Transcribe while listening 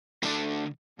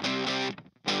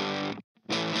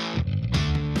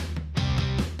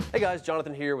guys,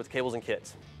 Jonathan here with Cables and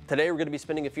Kits. Today we're going to be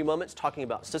spending a few moments talking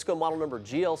about Cisco model number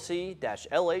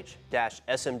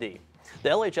GLC-LH-SMD. The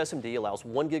LH-SMD allows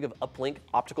 1 gig of uplink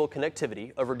optical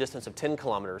connectivity over a distance of 10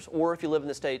 kilometers, or if you live in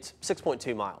the States,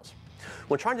 6.2 miles.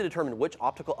 When trying to determine which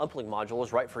optical uplink module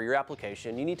is right for your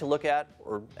application, you need to look at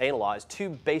or analyze two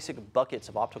basic buckets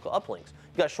of optical uplinks.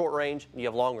 You've got short range and you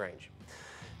have long range.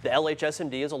 The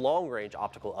LH-SMD is a long-range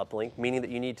optical uplink, meaning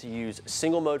that you need to use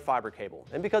single-mode fiber cable.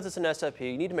 And because it's an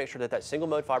SFP, you need to make sure that that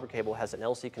single-mode fiber cable has an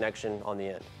LC connection on the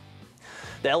end.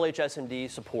 The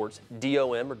LH-SMD supports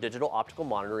DOM, or digital optical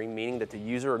monitoring, meaning that the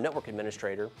user or network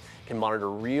administrator can monitor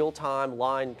real-time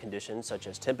line conditions such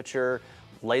as temperature,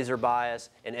 laser bias,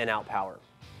 and in-out power.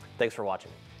 Thanks for watching.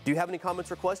 Do you have any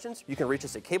comments or questions? You can reach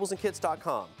us at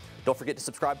CablesAndKits.com. Don't forget to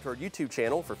subscribe to our YouTube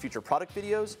channel for future product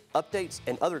videos, updates,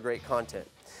 and other great content.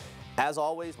 As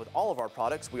always, with all of our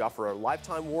products, we offer a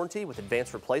lifetime warranty with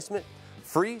advanced replacement,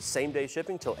 free same-day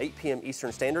shipping till 8 p.m.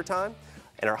 Eastern Standard Time,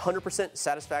 and our 100%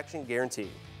 satisfaction guarantee.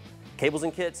 Cables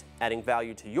and Kits, adding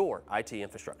value to your IT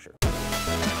infrastructure.